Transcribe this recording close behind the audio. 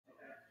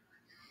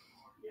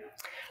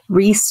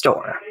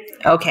Restore.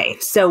 Okay,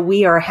 so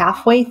we are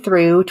halfway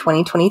through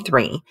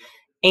 2023,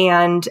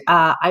 and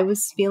I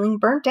was feeling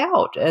burnt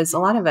out, as a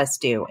lot of us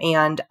do.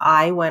 And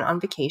I went on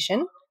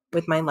vacation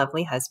with my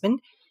lovely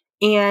husband,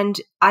 and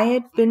I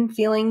had been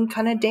feeling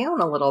kind of down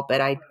a little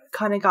bit. I'd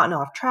kind of gotten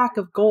off track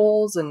of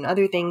goals and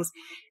other things,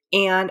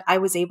 and I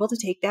was able to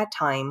take that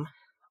time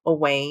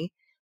away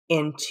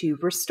and to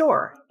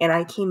restore. And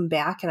I came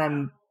back and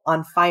I'm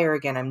on fire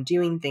again. I'm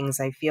doing things.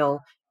 I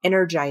feel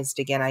energized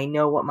again. I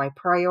know what my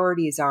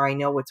priorities are. I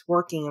know what's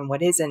working and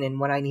what isn't and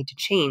what I need to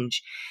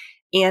change.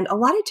 And a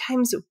lot of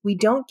times we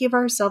don't give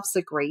ourselves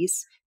the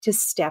grace to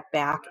step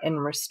back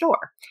and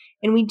restore.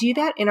 And we do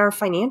that in our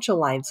financial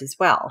lives as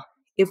well.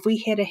 If we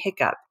hit a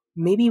hiccup,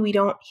 maybe we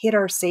don't hit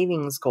our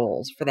savings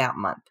goals for that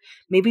month.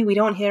 Maybe we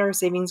don't hit our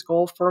savings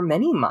goal for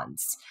many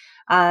months.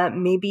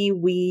 Maybe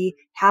we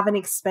have an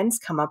expense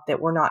come up that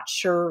we're not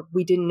sure,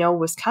 we didn't know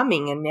was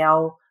coming, and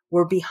now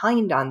we're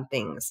behind on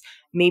things.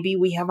 Maybe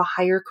we have a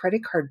higher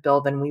credit card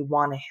bill than we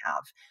want to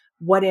have.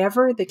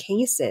 Whatever the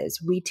case is,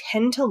 we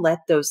tend to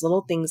let those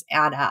little things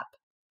add up,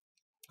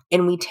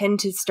 and we tend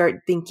to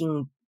start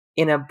thinking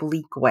in a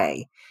bleak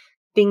way.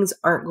 Things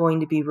aren't going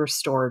to be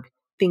restored.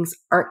 Things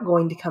aren't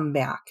going to come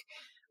back.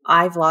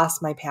 I've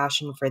lost my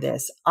passion for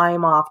this.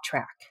 I'm off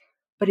track.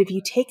 But if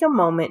you take a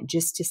moment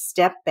just to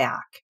step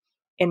back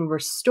and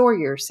restore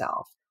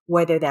yourself,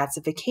 whether that's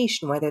a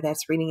vacation, whether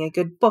that's reading a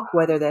good book,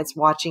 whether that's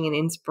watching an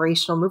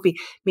inspirational movie,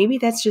 maybe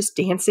that's just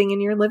dancing in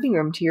your living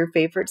room to your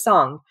favorite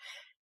song.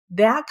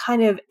 That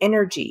kind of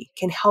energy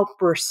can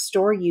help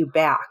restore you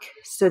back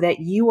so that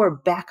you are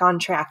back on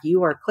track.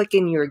 You are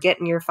clicking, you're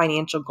getting your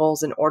financial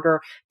goals in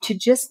order to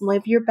just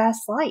live your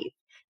best life.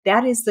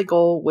 That is the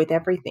goal with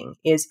everything,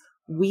 is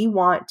we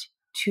want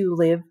to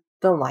live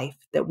the life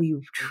that we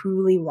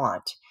truly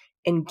want.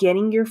 And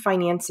getting your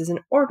finances in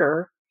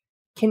order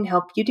can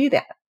help you do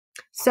that.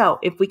 So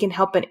if we can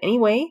help in any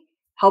way,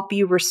 help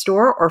you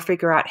restore or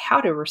figure out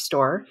how to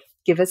restore,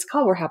 give us a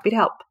call. We're happy to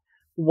help.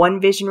 One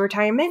Vision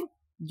Retirement,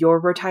 your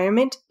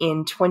retirement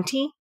in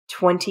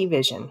 2020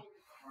 vision.